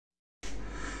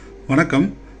வணக்கம்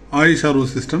ஆயிஷாரோ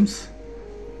சிஸ்டம்ஸ்.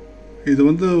 இது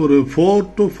வந்து ஒரு 4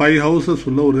 to 5 ஹவுசஸ்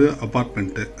உள்ள ஒரு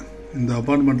அப்பார்ட்மெண்ட்டு. இந்த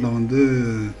அப்பார்ட்மெண்ட்டில் வந்து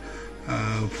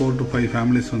 4 to 5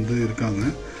 ஃபேமிலிஸ் வந்து இருக்காங்க.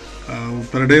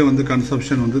 பெர் டே வந்து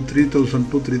கன்சப்ஷன் வந்து 3000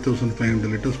 to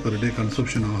 3500 litres per day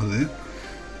consumption ஆகுது.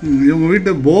 இவங்க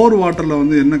வீட்டு போர் வாட்டரில்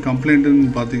வந்து என்ன கம்ப்ளைண்ட்டுன்னு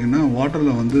பார்த்தீங்கன்னா,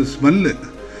 வாட்டரில் வந்து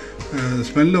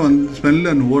ஸ்மெல்லு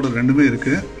அண்ட் ஓடர் ரெண்டுமே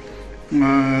இருக்குது.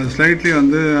 ஸ்லைட்லி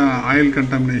வந்து ஆயில்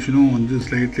கண்டாமினேஷனும் வந்து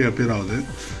ஸ்லைட்லி அப்பியர் ஆகுது.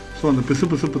 ஸோ அந்த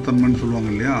பிசுப்பு தன்மைன்னு சொல்லுவாங்க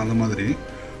இல்லையா, அது மாதிரி.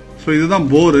 ஸோ இதுதான்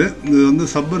போரு. இது வந்து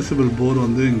சப்மர்சிபிள் போர்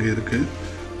வந்து இங்கே இருக்குது.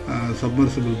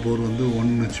 சப்மர்சிபிள் போர் வந்து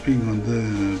 1 HP இங்கே வந்து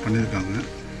பண்ணியிருக்காங்க.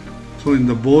 ஸோ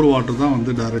இந்த போர் வாட்டர் தான்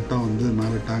வந்து டைரெக்டாக வந்து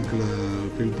மேலே டேங்க்கில்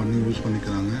ஃபில் பண்ணி யூஸ்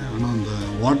பண்ணிக்கிறாங்க. ஆனால் அந்த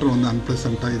வாட்டர் வந்து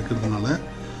அன்பிளசண்ட்டாக இருக்கிறதுனால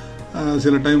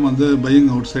சில டைம் வந்து பையிங்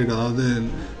அவுட் சைடு, அதாவது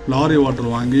லாரி வாட்டர்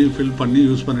வாங்கி ஃபில் பண்ணி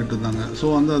யூஸ் பண்ணிட்டு இருந்தாங்க. ஸோ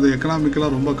வந்து அது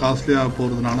எக்கனாமிக்கலாக ரொம்ப காஸ்ட்லியாக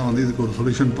போகிறதுனால வந்து இதுக்கு ஒரு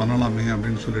சொல்யூஷன் பண்ணலாமே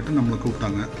அப்படின்னு சொல்லிட்டு நம்மளை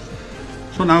கூப்பிட்டாங்க.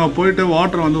 ஸோ நாங்கள் போயிட்டு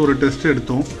வாட்டர் வந்து ஒரு டெஸ்ட்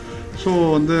எடுத்தோம். ஸோ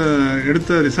வந்து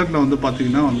எடுத்த ரிசல்ட்டில் வந்து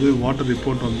பார்த்திங்கன்னா வந்து வாட்டர்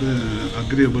ரிப்போர்ட் வந்து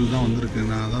அக்ரியபிள் தான் வந்திருக்கு.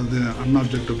 அதாவது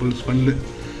அன்அப்ஜெக்டபிள்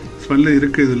ஸ்மெல்லு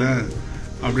இருக்குது இதில்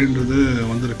அப்படின்றது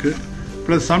வந்திருக்கு.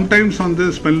 ப்ளஸ் சம்டைம்ஸ் வந்து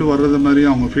ஸ்மெல் வர்றது மாதிரி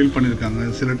அவங்க ஃபீல் பண்ணியிருக்காங்க.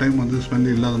 சில டைம் வந்து ஸ்மெல்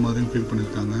இல்லாத மாதிரியும் ஃபீல்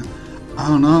பண்ணியிருக்காங்க.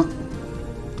 ஆனால்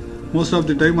மோஸ்ட் ஆஃப்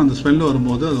தி டைம் அந்த ஸ்மெல்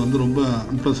வரும்போது அது வந்து ரொம்ப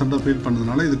அன்ப்ளசண்ட்டாக ஃபீல்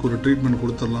பண்ணதுனால இதுக்கு ஒரு ட்ரீட்மெண்ட்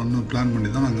கொடுத்துடலான்னு பிளான்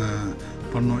பண்ணி தான் நாங்கள்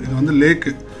பண்ணோம். இது வந்து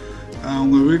லேக்கு.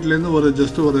 அவங்க வீட்டிலேருந்து ஒரு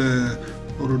ஜஸ்ட் ஒரு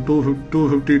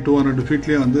 250-200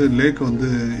 ஃபீட்லேயே வந்து லேக் வந்து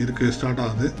இருக்குது, ஸ்டார்ட்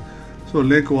ஆகுது. ஸோ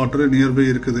லேக் வாட்டரு நியர்பை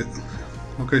இருக்குது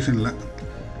லொக்கேஷனில்.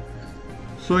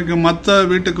 ஸோ இங்கே மற்ற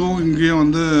வீட்டுக்கும் இங்கேயும்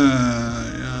வந்து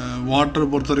வாட்டர்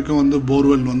பொறுத்த வரைக்கும் வந்து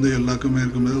போர்வெல் வந்து எல்லாருக்குமே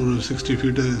இருக்கும்போது ஒரு 60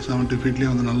 ஃபீட்டு 70 ஃபீட்லேயே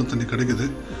வந்து நல்ல தண்ணி கிடைக்குது.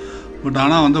 பட்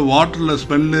ஆனால் வந்து வாட்டரில்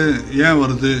ஸ்மெல்லு ஏன்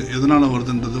வருது, எதனால்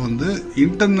வருதுன்றது வந்து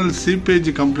இன்டர்னல் சீப்பேஜ்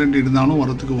கம்ப்ளைண்ட் இருந்தாலும்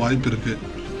வரத்துக்கு வாய்ப்பு இருக்குது.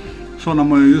 ஸோ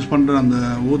நம்ம யூஸ் பண்ணுற அந்த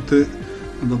ஊற்று,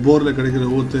 அந்த போரில் கிடைக்கிற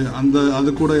ஊற்று,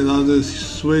 அது கூட ஏதாவது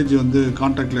சுவேஜ் வந்து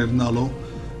கான்டாக்டில் இருந்தாலோ,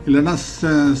 இல்லைன்னா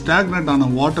ஸ்டாக்னட் ஆன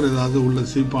வாட்டர் ஏதாவது உள்ள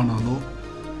சீப்பானாலோ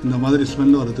இந்த மாதிரி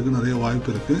ஸ்மெல் வரதுக்கு நிறைய வாய்ப்பு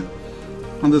இருக்குது.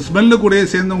 அந்த ஸ்மெல்லு கூடயே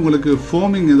சேர்ந்து உங்களுக்கு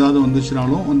ஃபோமிங் ஏதாவது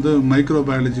வந்துச்சுனாலும் வந்து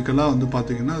மைக்ரோபயாலஜிக்கலாக வந்து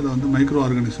பார்த்திங்கன்னா அதில் வந்து மைக்ரோ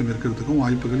ஆர்கானிசம் இருக்கிறதுக்கும்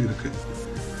வாய்ப்புகள் இருக்குது.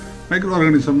 மைக்ரோ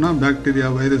ஆர்கானிசம்னால் பாக்டீரியா,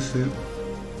 வைரஸ்ஸு,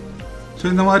 ஸோ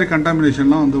இந்த மாதிரி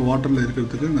கண்டாமினேஷன்லாம் வந்து வாட்டரில்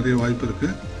இருக்கிறதுக்கு நிறைய வாய்ப்பு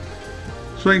இருக்குது.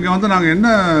 ஸோ இங்கே வந்து நாங்கள் என்ன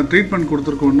ட்ரீட்மெண்ட்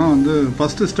கொடுத்துருக்கோம்னா வந்து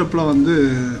ஃபஸ்ட்டு ஸ்டெப்பில் வந்து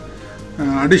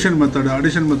அடிஷன்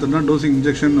மெத்தட்னா டோசிங்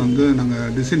இன்ஜெக்ஷன் வந்து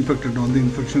நாங்கள் டிஸ்இன்ஃபெக்டன்ட் வந்து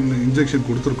இன்ஜெக்ஷன்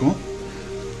கொடுத்துருக்கோம்.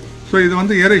 ஸோ இது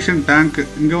வந்து ஏரேஷன் டேங்க்கு.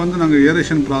 இங்கே வந்து நாங்கள்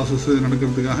ஏரேஷன் ப்ராசஸ்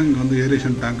நடக்கிறதுக்காக இங்கே வந்து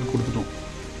ஏரேஷன் டேங்க்கு கொடுத்துட்டோம்.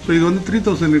 ஸோ இது வந்து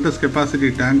 3000 லிட்டர்ஸ் கெப்பாசிட்டி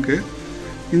டேங்க்கு.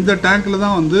 இந்த டேங்க்கில்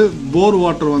தான் வந்து போர்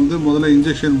வாட்டர் வந்து முதல்ல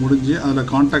இன்ஜெக்ஷன் முடிஞ்சு அதில்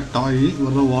கான்டாக்ட் ஆகி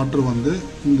வர்ற வாட்டர் வந்து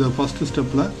இந்த ஃபஸ்ட்டு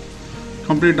ஸ்டெப்பில்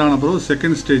கம்ப்ளீட் ஆன பிறகு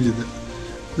செகண்ட் ஸ்டேஜ் இது.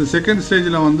 இந்த செகண்ட்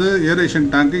ஸ்டேஜில் வந்து ஏரேஷன்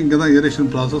டேங்க்கு இங்கே தான் ஏரேஷன்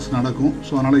ப்ராசஸ் நடக்கும்.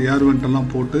 ஸோ அதனால் ஏர் வெண்டெல்லாம்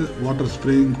போட்டு வாட்டர்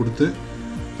ஸ்ப்ரேயிங் கொடுத்து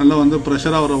நல்லா வந்து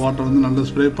ப்ரெஷராக வர வாட்டர் வந்து நல்லா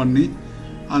ஸ்ப்ரே பண்ணி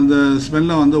அந்த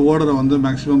ஸ்மெல்லை வந்து ஓடரை வந்து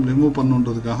மேக்ஸிமம் ரிமூவ்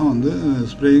பண்ணுன்றதுக்காக வந்து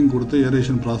ஸ்ப்ரேயிங் கொடுத்து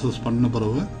ஏரேஷன் ப்ராசஸ் பண்ண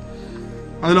பிறகு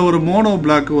அதில் ஒரு மோனோ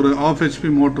பிளாக் ஒரு 1/2 HP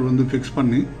மோட்டர் வந்து ஃபிக்ஸ்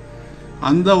பண்ணி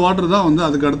அந்த வாட்டர் தான் வந்து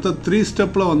அதுக்கு அடுத்த 3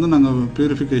 ஸ்டெப்பில் வந்து நாங்கள்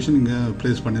ப்யூரிஃபிகேஷன் இங்கே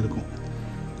ப்ளேஸ் பண்ணியிருக்கோம்.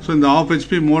 ஸோ இந்த 1/2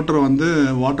 HP மோட்டரை வந்து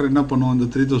வாட்டர் என்ன பண்ணுவோம், இந்த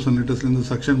 3000 லிட்டர்ஸ்லேருந்து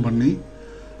செக்ஷன் பண்ணி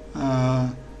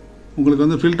உங்களுக்கு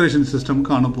வந்து ஃபில்ட்ரேஷன்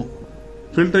சிஸ்டமுக்கு அனுப்பும்.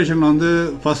 ஃபில்ட்ரேஷனில் வந்து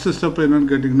ஃபஸ்ட்டு ஸ்டெப்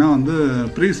என்னென்னு கேட்டிங்கன்னா வந்து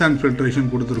ப்ரீ சாண்ட்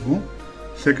ஃபில்ட்ரேஷன் கொடுத்துருக்கோம்.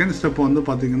 செகண்ட் ஸ்டெப் வந்து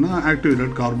பார்த்திங்கன்னா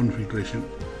activated carbon filtration.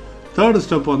 Third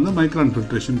step வந்து மைக்ரான்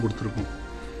ஃபில்ட்ரேஷன் கொடுத்துருக்கோம்.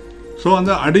 ஸோ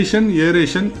வந்து addition,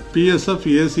 aeration, PSF,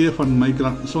 ACF and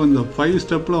micron. So இந்த 5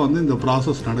 ஸ்டெப்பில் வந்து இந்த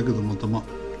ப்ராசஸ் நடக்குது மொத்தமாக.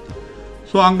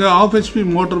 ஸோ அங்கே 1/2 HP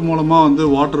மோட்டர் மூலமாக வந்து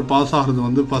வாட்டர் பாஸ் ஆகிறது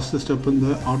வந்து ஃபஸ்ட்டு ஸ்டெப் இந்த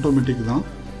ஆட்டோமேட்டிக் தான்.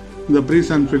 இந்த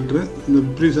ப்ரீசாண்ட் ஃபில்ட்ரு, இந்த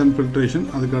ப்ரீசாண்ட் ஃபில்ட்ரேஷன்,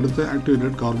 அதுக்கு அடுத்து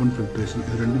ஆக்டிவேட்டட் கார்பன் ஃபில்ட்ரேஷன்,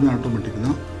 இது ரெண்டுமே ஆட்டோமேட்டிக்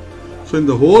தான். ஸோ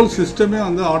இந்த ஹோல் சிஸ்டமே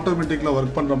வந்து ஆட்டோமேட்டிக்கில்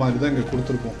ஒர்க் பண்ணுற மாதிரி தான் இங்கே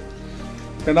கொடுத்துருக்கோம்.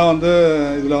 ஏன்னா வந்து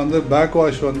இதில் வந்து பேக்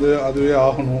வாஷ் வந்து அதுவே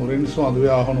ஆகணும், ரின்ஸும் அதுவே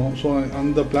ஆகணும். ஸோ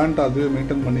அந்த பிளான்ட்டை அதுவே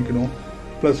மெயின்டைன் பண்ணிக்கணும்.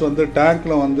 ப்ளஸ் வந்து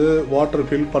டேங்க்கில் வந்து வாட்டர்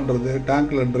ஃபில் பண்ணுறது,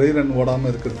 டேங்க்கில் ட்ரை ரன் ஓடாமல்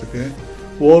இருக்கிறதுக்கு,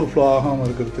 ஓவர்ஃப்ளோ ஆகாமல்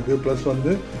இருக்கிறதுக்கு, ப்ளஸ்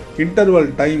வந்து இன்டர்வல்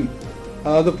டைம்,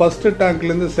 அதாவது ஃபஸ்ட்டு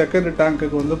டேங்க்லேருந்து செகண்ட்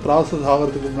டேங்க்குக்கு வந்து ப்ராசஸ்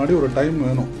ஆகிறதுக்கு முன்னாடி ஒரு டைம்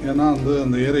வேணும். ஏன்னா வந்து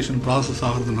அந்த ஏரேஷன் ப்ராசஸ்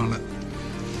ஆகிறதுனால.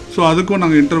 ஸோ அதுக்கும்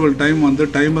நாங்கள் இன்டர்வல் டைம் வந்து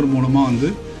டைமர் மூலமாக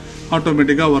வந்து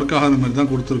ஆட்டோமேட்டிக்காக ஒர்க் ஆகாத மாதிரி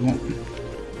தான் கொடுத்துருக்கோம்.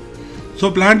 ஸோ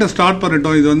பிளான்ட்டை ஸ்டார்ட்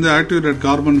பண்ணிட்டோம். இது வந்து activated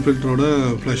carbon ஃபில்டரோட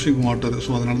flushing water.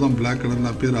 So அதனால தான் பிளாக் கலரில்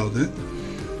அப்பியர் ஆகுது.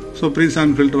 ஸோ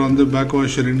ப்ரீசாண்ட் ஃபில்டர் வந்து பேக்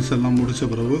வாஷ், ரின்ஸ் எல்லாம் முடித்த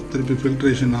பிறகு திருப்பி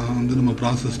ஃபில்ட்ரேஷன் வந்து நம்ம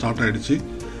ப்ராசஸ் ஸ்டார்ட் ஆகிடுச்சு.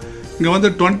 இங்கே வந்து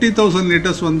 20,000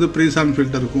 லிட்டர்ஸ் வந்து ப்ரீசான்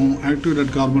ஃபில்டருக்கும்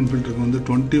ஆக்டிவேட்டட் கார்பன் ஃபில்டருக்கும் வந்து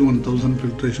 21,000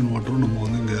 ஃபில்ட்ரேஷன் வாட்டரும் நம்ம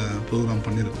வந்து இங்கே ப்ரோக்ராம்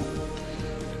பண்ணியிருக்கோம்.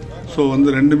 ஸோ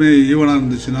வந்து ரெண்டுமே ஈவனாக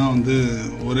இருந்துச்சுன்னா வந்து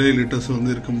ஒரே லிட்டர்ஸ்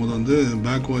வந்து இருக்கும்போது வந்து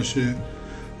பேக் வாஷு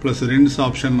ப்ளஸ் ரின்ஸ்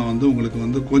ஆப்ஷனில் வந்து உங்களுக்கு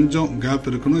வந்து கொஞ்சம் கேப்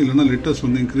இருக்கணும், இல்லைனா லிட்டர்ஸ்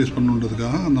வந்து இன்க்ரீஸ்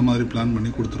பண்ணுன்றதுக்காக அந்த மாதிரி பிளான்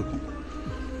பண்ணி கொடுத்துருக்கோம்.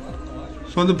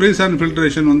 ஸோ வந்து ப்ரீசான்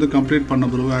ஃபில்ட்ரேஷன் வந்து கம்ப்ளீட் பண்ண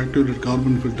பிறகு ஆக்டிவேட்டட்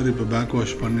கார்பன் ஃபில்டர் இப்போ பேக்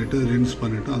வாஷ் பண்ணிவிட்டு ரின்ஸ்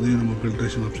பண்ணிவிட்டு அதையும் நம்ம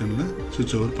ஃபில்ட்ரேஷன் ஆப்ஷனில்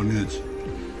சுவிட்ச் ஓவர் பண்ணியாச்சு.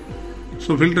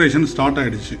 ஸோ ஃபில்ட்ரேஷன் ஸ்டார்ட்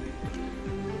ஆகிடுச்சு.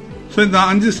 ஸோ இந்த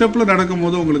 5 ஸ்டெப்பில்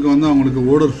நடக்கும்போது உங்களுக்கு வந்து அவங்களுக்கு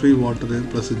ஓடர் free water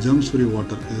plus germs free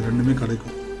water இது ரெண்டுமே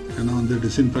கிடைக்கும். ஏன்னா வந்து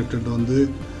டிஸ்இன்ஃபெக்டன்ட் வந்து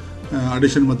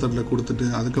அடிஷன் மெத்தடில் கொடுத்துட்டு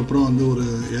அதுக்கப்புறம் வந்து ஒரு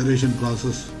ஏரேஷன்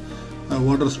ப்ராசஸ்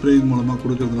வாட்டர் ஸ்ப்ரேயிங் மூலமாக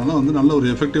கொடுக்கறதுனால வந்து நல்ல ஒரு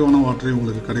எஃபெக்டிவான வாட்டரே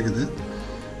உங்களுக்கு கிடைக்குது.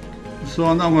 ஸோ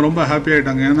வந்து அவங்க ரொம்ப ஹாப்பி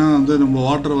ஆகிட்டாங்க. ஏன்னா வந்து நம்ம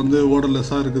வாட்டர் வந்து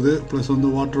ஓடர்லெஸ்ஸாக இருக்குது, ப்ளஸ் வந்து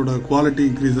வாட்டரோட குவாலிட்டி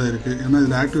இன்க்ரீஸ் ஆகிருக்கு. ஏன்னா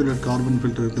இதில் ஆக்டிவேட்டட் கார்பன்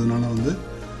ஃபில்டர் இருக்கிறதுனால வந்து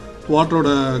வாட்டரோட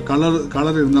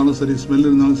கலர் இருந்தாலும் சரி, ஸ்மெல்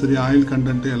இருந்தாலும் சரி, ஆயில்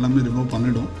கண்டென்ட் எல்லாமே ரிமூவ்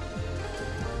பண்ணிடும்.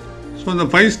 ஸோ இந்த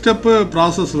 5 ஸ்டெப்பு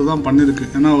ப்ராசஸில் தான் பண்ணியிருக்கு.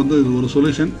 ஏன்னா வந்து இது ஒரு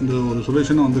சொல்யூஷன், இந்த ஒரு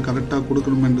சொல்யூஷனை வந்து கரெக்டாக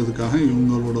கொடுக்கணுமென்றதுக்காக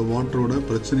இவங்களோட வாட்டரோட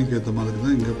பிரச்சனைக்கு ஏற்ற மாதிரி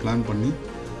தான் இங்கே பிளான் பண்ணி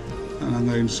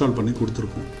நாங்கள் இன்ஸ்டால் பண்ணி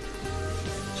கொடுத்துருக்கோம்.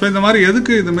 ஸோ இந்த மாதிரி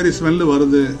எதுக்கு இதுமாரி ஸ்மெல்லு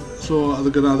வருது, ஸோ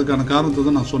அதுக்கான காரணத்தை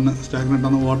தான் நான் சொன்னேன்.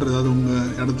 ஸ்டாக்னட்டான வாட்டர் ஏதாவது உங்கள்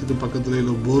இடத்துக்கு பக்கத்துலேயோ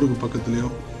இல்லை போருக்கு பக்கத்துலேயோ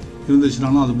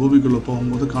இருந்துச்சுனாலும் அது பூமிக்குள்ளே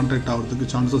போகும்போது கான்டாக்ட் ஆகிறதுக்கு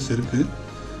சான்சஸ் இருக்குது.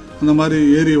 அந்த மாதிரி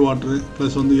ஏரி வாட்ரு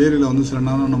ப்ளஸ் வந்து ஏரியில் வந்து சில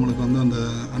நேரம் நம்மளுக்கு வந்து அந்த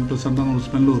அன்பிளசண்டான ஒரு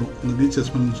ஸ்மெல் வரும், அந்த நீச்சல்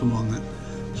ஸ்மெல்னு சொல்லுவாங்க.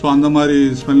 ஸோ அந்த மாதிரி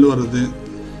ஸ்மெல் வருது,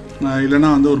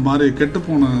 இல்லைனா வந்து ஒரு மாதிரி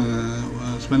கெட்டுப்போன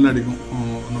ஸ்மெல் அடிக்கும்.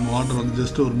 நம்ம வாட்டர் வந்து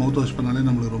ஜஸ்ட்டு ஒரு மவுத் வாஷ் பண்ணாலே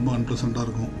நம்மளுக்கு ரொம்ப அன்பிளசண்ட்டாக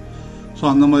இருக்கும். ஸோ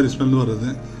அந்த மாதிரி ஸ்மெல் வருது.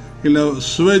 இல்லை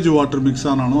சுவேஜ் வாட்டர் மிக்ஸ்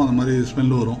ஆனாலும் அந்த மாதிரி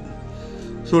ஸ்மெல் வரும்.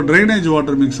 ஸோ ட்ரைனேஜ்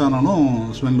வாட்டர் மிக்ஸ் ஆனாலும்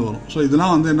ஸ்மெல் வரும். ஸோ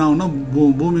இதெல்லாம் வந்து என்ன ஆகுனா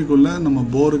பூமிக்குள்ளே நம்ம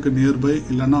போருக்கு நியர்பை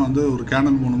இல்லைன்னா வந்து ஒரு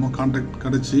கேனல் மூலமாக கான்டாக்ட்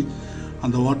கிடச்சி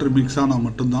அந்த வாட்டர் மிக்ஸ் ஆனால்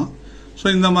மட்டும்தான். ஸோ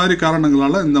இந்த மாதிரி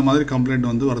காரணங்களால் இந்த மாதிரி கம்ப்ளைண்ட்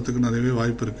வந்து வரத்துக்கு நிறையவே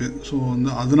வாய்ப்பு இருக்குது. ஸோ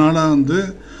வந்து அதனால் வந்து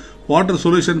வாட்டர்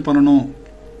சொல்யூஷன் பண்ணணும்.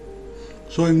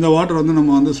 ஸோ இந்த வாட்டர் வந்து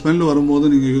நம்ம வந்து ஸ்மெல் வரும்போது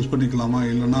நீங்கள் யூஸ் பண்ணிக்கலாமா,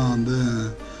 இல்லைனா வந்து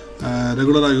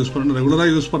ரெகுலராக யூஸ் பண்ணணும். ரெகுலராக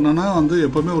யூஸ் பண்ணோன்னா வந்து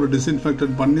எப்போவுமே ஒரு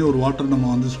டிஸ்இன்ஃபெக்டட் பண்ணி ஒரு வாட்டர் நம்ம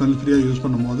வந்து ஸ்மெல் ஃப்ரீயாக யூஸ்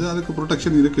பண்ணும்போது அதுக்கு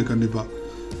ப்ரொடெக்ஷன் இருக்குது கண்டிப்பாக.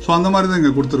 ஸோ அந்த மாதிரி தான்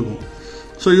இங்கே கொடுத்துருக்கோம்.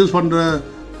 ஸோ யூஸ் பண்ணுற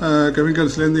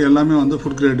கெமிக்கல்ஸ்லேருந்து எல்லாமே வந்து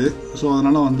ஃபுட் கிரேடு. ஸோ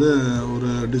அதனால் வந்து ஒரு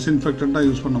டிஸ்இன்ஃபெக்டண்ட்டாக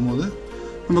யூஸ் பண்ணும்போது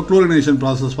நம்ம குளோரினேஷன்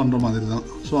ப்ராசஸ் பண்ணுற மாதிரி தான்.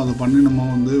 ஸோ அதை பண்ணி நம்ம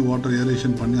வந்து வாட்டர்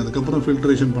ஏரேஷன் பண்ணி அதுக்கப்புறம்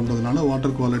ஃபில்ட்ரேஷன் பண்ணுறதுனால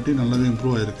வாட்டர் குவாலிட்டி நல்லாவே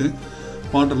இம்ப்ரூவ் ஆகிருக்கு.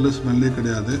 வாட்டரில் ஸ்மெல்லே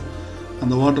கிடையாது.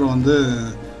 அந்த வாட்டரை வந்து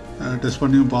டெஸ்ட்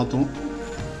பண்ணியும் பார்த்தோம்.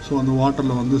 ஸோ அந்த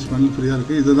வாட்டரில் வந்து ஸ்மெல் ஃப்ரீயாக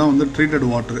இருக்குது. இதுதான் வந்து treated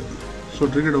water. So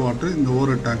treated water இந்த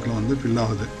ஓவர் டேங்க்கில் வந்து ஃபில்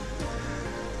ஆகுது.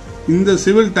 இந்த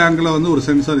சிவில் டேங்க்கில் வந்து ஒரு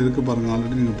சென்சார் இருக்குது பாருங்கள்,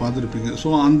 ஆல்ரெடி நீங்கள் பார்த்துருப்பீங்க.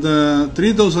 ஸோ அந்த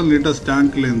 3000 லிட்டர்ஸ்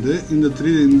டேங்க்லேருந்து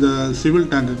இந்த சிவில்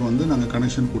டேங்க்குக்கு வந்து நாங்கள்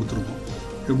கனெக்ஷன் கொடுத்துருக்கோம்.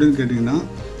 எப்படின்னு கேட்டிங்கன்னா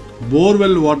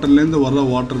போர்வெல் வாட்டர்லேருந்து வர்ற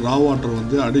வாட்டர் ரா வாட்டர்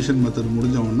வந்து அடிஷன் மெத்தட்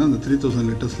முடிஞ்ச உடனே அந்த 3000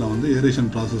 லிட்டர்ஸில் வந்து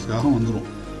ஏரேஷன் ப்ராசஸ்க்காக வந்துடும்.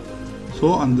 ஸோ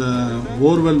அந்த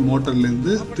போர்வெல்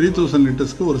மோட்டர்லேருந்து 3000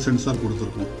 லிட்டர்ஸ்க்கு ஒரு சென்சார்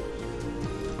கொடுத்துருக்கோம்.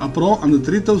 அப்புறம் அந்த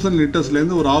 3000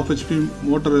 லிட்டர்ஸ்லேருந்து ஒரு 1/2 HP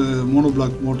motor mono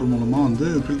black motor மூலமாக வந்து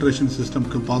ஃபில்ட்ரேஷன்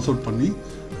சிஸ்டம்க்கு பாஸ் அவுட் பண்ணி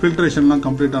ஃபில்ட்ரேஷன்லாம்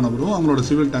கம்ப்ளீட் ஆன பிறகு அவங்களோட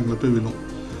சிவில் டேங்கில் போய் விழும்.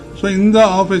 ஸோ இந்த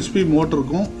 1/2 HP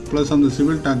மோட்டருக்கும் ப்ளஸ் அந்த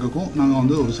சிவில் டேங்குக்கும் நாங்கள்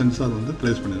வந்து ஒரு சென்சார் வந்து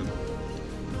ப்ளேஸ் பண்ணியிருக்கோம்.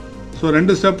 ஸோ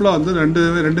 2 ஸ்டெப்பில் வந்து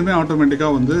ரெண்டுமே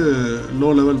ஆட்டோமேட்டிக்காக வந்து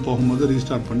லோ லெவல் போகும்போது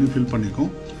ரீஸ்டார்ட் பண்ணி ஃபில்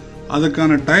பண்ணிக்கும்.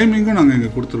 அதுக்கான டைமிங்கும் நாங்கள் இங்கே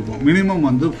கொடுத்துருக்கோம். மினிமம்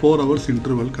வந்து 4 hours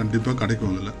இன்டர்வல் கண்டிப்பாக கிடைக்கும்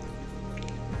இதில்.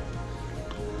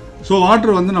 ஸோ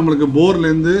வாட்டர் வந்து நம்மளுக்கு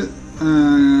போர்லேருந்து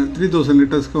 3000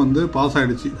 லிட்டர்ஸ்க்கு வந்து பாஸ்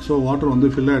ஆகிடுச்சு. ஸோ வாட்டர் வந்து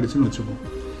ஃபில் ஆகிடுச்சின்னு வச்சுப்போம்.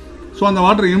 ஸோ அந்த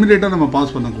வாட்டர் இமீடியட்டாக நம்ம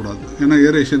பாஸ் பண்ணக்கூடாது. ஏன்னா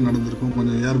ஏரேஷன் நடந்திருக்கும்,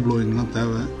 கொஞ்சம் ஏர் ப்ளோயிங்லாம்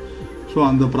தேவை. ஸோ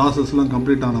அந்த ப்ராசஸ்லாம்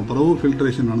கம்ப்ளீட் ஆன பிறகு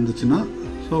ஃபில்ட்ரேஷன் நடந்துச்சுன்னா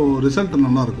ஸோ ரிசல்ட்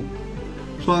நல்லாயிருக்கும்.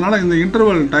 ஸோ அதனால் இந்த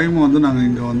இன்டர்வல் டைம் வந்து நாங்கள்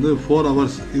இங்கே வந்து 4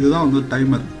 hours இதுதான் வந்து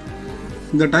டைமர்.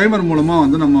 இந்த டைமர் மூலமாக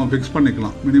வந்து நம்ம ஃபிக்ஸ்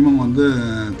பண்ணிக்கலாம். மினிமம் வந்து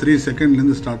 3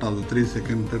 செகண்ட்லேருந்து ஸ்டார்ட் ஆகுது. 3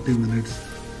 செகண்ட், 30 minutes,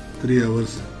 3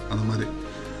 hours அந்த மாதிரி.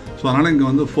 ஸோ அதனால் இங்கே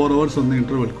வந்து 4 hours வந்து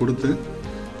இன்டர்வல் கொடுத்து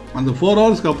அந்த 4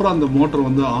 ஹவர்ஸ்க்கு அப்புறம் அந்த மோட்டர்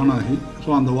வந்து ஆன் ஆகி ஸோ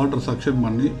அந்த வாட்டர் சக்ஷன்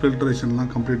பண்ணி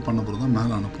ஃபில்ட்ரேஷன்லாம் கம்ப்ளீட் பண்ண பிறகு தான்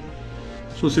மேலே அனுப்பும்.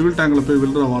 ஸோ சிவில் டேங்கில் போய்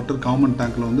விழுற வாட்டர் காமன்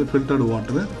டேங்கில் வந்து ஃபில்டர்டு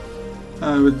வாட்டரு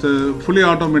வித் ஃபுல்லி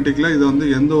ஆட்டோமேட்டிக்கில் இது வந்து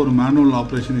எந்த ஒரு மேனுவல்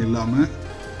ஆப்ரேஷன் இல்லாமல்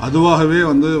அதுவாகவே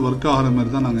வந்து ஒர்க் ஆகிற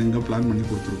மாதிரி தான் நாங்கள் இங்கே பிளான் பண்ணி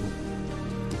கொடுத்துருக்கோம்.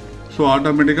 ஸோ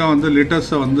ஆட்டோமேட்டிக்காக வந்து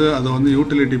லிட்டர்ஸை வந்து அதை வந்து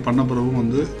யூட்டிலிட்டி பண்ண பிறகும்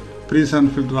வந்து ப்ரீசான்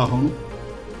ஃபில்டர் ஆகணும்,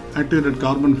 ஆக்டிவேட்டட்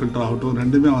கார்பன் ஃபில்டர் ஆகட்டும்,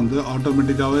 ரெண்டுமே வந்து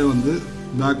ஆட்டோமேட்டிக்காகவே வந்து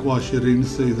பேக் வாஷ்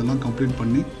ரின்ஸ் இதெல்லாம் கம்ப்ளீட்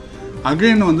பண்ணி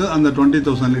அகெயின் வந்து அந்த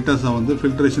 20,000 லிட்டர்ஸை வந்து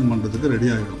ஃபில்ட்ரேஷன் பண்ணுறதுக்கு ரெடி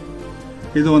ஆகிடும்.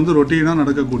 இது வந்து ரொட்டீனாக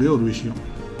நடக்கக்கூடிய ஒரு விஷயம்.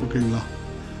 ஓகேங்களா?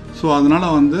 ஸோ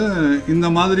அதனால் வந்து இந்த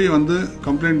மாதிரி வந்து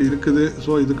கம்ப்ளைண்ட் இருக்குது.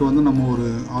 ஸோ இதுக்கு வந்து நம்ம ஒரு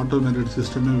ஆட்டோமேட்டட்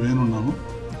சிஸ்டமே வேணும்னாலும்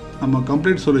நம்ம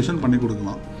கம்ப்ளீட் சொல்யூஷன் பண்ணி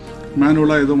கொடுக்கலாம்.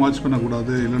 மேனுவலாக எதுவும் வாட்ச்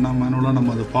பண்ணக்கூடாது, இல்லைனா மேனுவலாக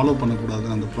நம்ம அதை ஃபாலோ பண்ணக்கூடாது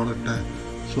அந்த ப்ராடக்டை.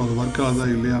 ஸோ அது ஒர்க் ஆகுதா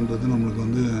இல்லையான்றது நம்மளுக்கு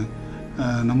வந்து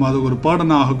நம்ம அது ஒரு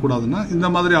பேர்டனாக ஆகக்கூடாதுன்னா இந்த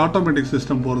மாதிரி ஆட்டோமேட்டிக்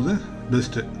சிஸ்டம் போகிறது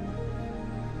பெஸ்ட்டு.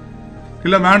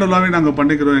 இல்லை மேனுவலாகவே நாங்கள்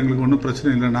பண்ணிக்கிறோம், எங்களுக்கு ஒன்றும் பிரச்சனை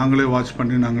இல்லை, நாங்களே வாட்ச்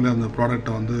பண்ணி நாங்களே அந்த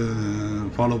ப்ராடக்டை வந்து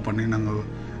ஃபாலோ பண்ணி நாங்கள்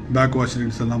பேக் வாஷ்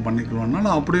ரீட்ஸ் எல்லாம்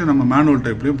பண்ணிக்கிறோம்னாலும் அப்படியும் நம்ம மேனுவல்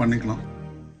டைப்லேயும் பண்ணிக்கலாம்.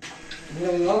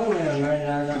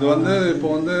 இது வந்து இப்போ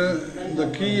வந்து இந்த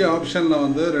கீ ஆப்ஷனில்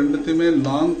வந்து ரெண்டுத்தையுமே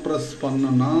லாங் ப்ரெஸ்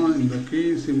பண்ணோன்னா இந்த கீ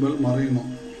சிம்பிள் மறையணும்.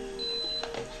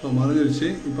 ஸோ மறைஞ்சிருச்சு.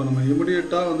 இப்போ நம்ம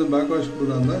இமிடியேட்டாக வந்து பேக் வாஷ்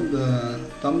கொடுக்குறாங்க இந்த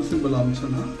தம் சிம்பிள்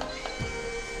ஆப்ஷனா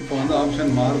இப்போ வந்து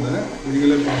ஆப்ஷன் மாறுது,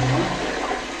 நீங்களே பார்க்கலாம்.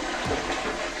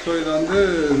 ஸோ இது வந்து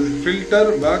ஃபில்டர்,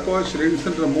 பேக் வாஷ்,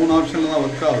 ரின்ஸுன்ற 3 ஆப்ஷனில் தான்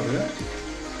ஒர்க் ஆகுது.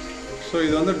 ஸோ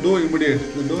இது வந்து டூ இமிடியேட்,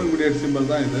 இந்த டூ இமிடியேட் சிம்பிள்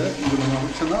தான் இது. இது நம்ம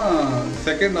ஆப்ஷன்னா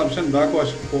செகண்ட் ஆப்ஷன் பேக்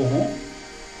வாஷ்க்கு போகும்.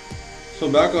 ஸோ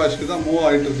பேக் வாஷ்க்கு தான் மூவ்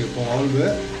ஆகிட்டு இருக்கு இப்போ ஆல்வே.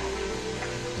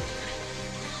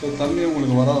 ஸோ தண்ணி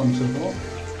உங்களுக்கு வர ஆரம்பிச்சிருக்கோம்.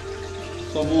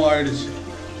 ஸோ மூவ் ஆகிடுச்சு.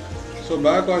 ஸோ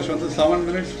பேக் வாஷ் வந்து 7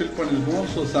 மினிட்ஸ் ஃபில் பண்ணியிருக்கோம்.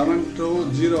 ஸோ 7 to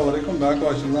 0 வரைக்கும் பேக்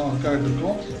வாஷில் தான் ஒர்க் ஆகிட்டு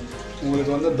இருக்கும்.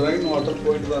 உங்களுக்கு வந்து ட்ரைன் வாட்டர்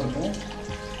போயிட்டு தான் இருக்கும்.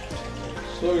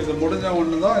 ஸோ இது முடிஞ்ச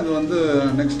ஒன்று தான் இது வந்து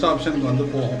நெக்ஸ்ட் ஆப்ஷனுக்கு வந்து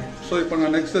போகும். ஸோ இப்போ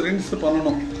நான் நெக்ஸ்ட் ரின்ஸ்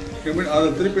பண்ணணும், அதை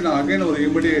திருப்பி நான் அகைன் ஒரு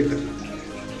இமிடியேட்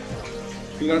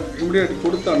இல்லை இமிடியேட்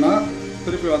கொடுத்தேன்னா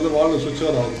திருப்பி வந்து வால்வு சுவிட்ச்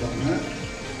ஓவர் ஆகுதாங்க.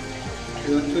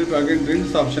 இது வந்து திருப்பி அகைன்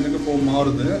ரின்ஸ் ஆப்ஷனுக்கு இப்போ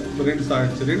மாறுது. இப்போ ரின்ஸ்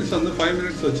ஆகிடுச்சு. ரின்ஸ் வந்து 5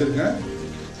 மினிட்ஸ் வச்சுருக்கேன்.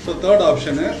 So third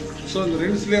option. ஸோ இந்த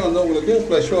ரின்ஸ்லேயே வந்து உங்களுக்கு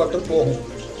ஃப்ரெஷ் வாட்டர் போகும்.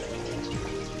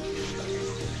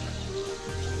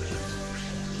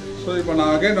 ஸோ இப்போ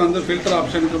நான் அகைன் வந்து ஃபில்டர்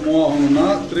ஆப்ஷனுக்கு மூவ் ஆகணும்னா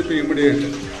திருப்பி இமிடியேட்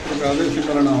திருப்பி அதே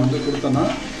சிம்பிளை நான் வந்து கொடுத்தேன்னா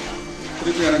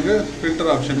திருப்பி எனக்கு ஃபில்டர்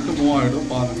ஆப்ஷனுக்கு மூவ் ஆகிடும்.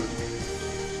 பாருங்கள்,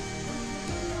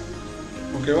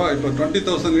 ஓகேவா? இப்போ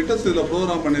 20,000 லிட்டர்ஸ் இதில்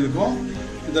ப்ரோக்ராம் பண்ணியிருக்கோம்.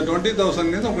 இந்த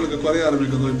 20,000லேருந்து உங்களுக்கு குறைய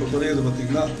ஆரம்பிக்குது. இப்போ குறையுது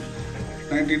பார்த்தீங்களா,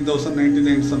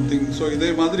 19,099 சம்திங். ஸோ இதே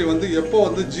மாதிரி வந்து எப்போ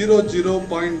வந்து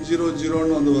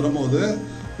 0.00 வந்து வரும்போது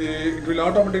it will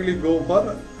automatically go for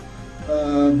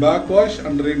back wash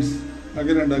and rinse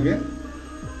again and again.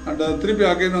 And திருப்பி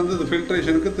அகைன் வந்து இந்த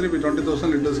ஃபில்ட்ரேஷனுக்கு திருப்பி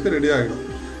 20,000 லிட்டர்ஸ்க்கு ரெடி ஆகிடும்.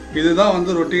 இதுதான்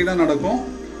வந்து ரொட்டீனாக நடக்கும்.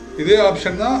 இதே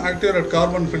ஆப்ஷன் தான் ஆக்டிவேட்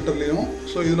கார்பன் ஃபில்டர்லேயும்.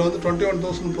 ஸோ இதில் வந்து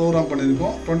 21,000 ப்ரோக்ராம்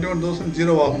பண்ணியிருக்கோம். 21,000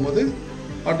 0 ஆகும்போது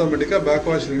ஆட்டோமேட்டிக்காக பேக்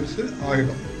வாஷ் ரின்ஸு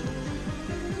ஆகிடும்.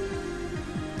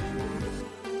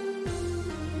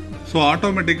 ஸோ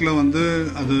ஆட்டோமேட்டிக்கில் வந்து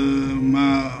அது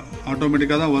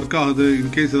ஆட்டோமேட்டிக்காக தான் ஒர்க் ஆகுது.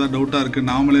 இன்கேஸ் ஏதாவது டவுட்டாக இருக்குது,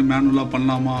 நாமளே மேனுவலாக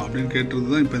பண்ணலாமா அப்படின்னு கேட்டுறது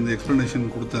தான் இப்போ இந்த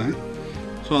எக்ஸ்ப்ளனேஷன் கொடுத்தேன்.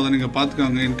 ஸோ அதை நீங்கள்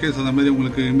பார்த்துக்காங்க. இன்கேஸ் அந்த மாதிரி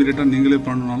உங்களுக்கு இமீடியட்டாக நீங்களே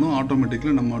பண்ணணும்னாலும்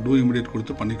ஆட்டோமேட்டிக்கில் நம்ம டூ இமீடியட்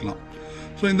கொடுத்து பண்ணிக்கலாம்.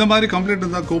 ஸோ இந்த மாதிரி கம்ப்ளைண்ட்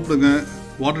இருந்தால் கூப்பிடுங்க,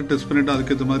 வாட்டர் டெஸ்ட் பண்ணிவிட்டு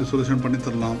அதுக்கேற்ற மாதிரி சொல்யூஷன் பண்ணி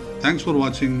தரலாம். தேங்க்ஸ் ஃபார்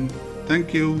வாட்சிங்.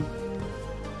 தேங்க்யூ.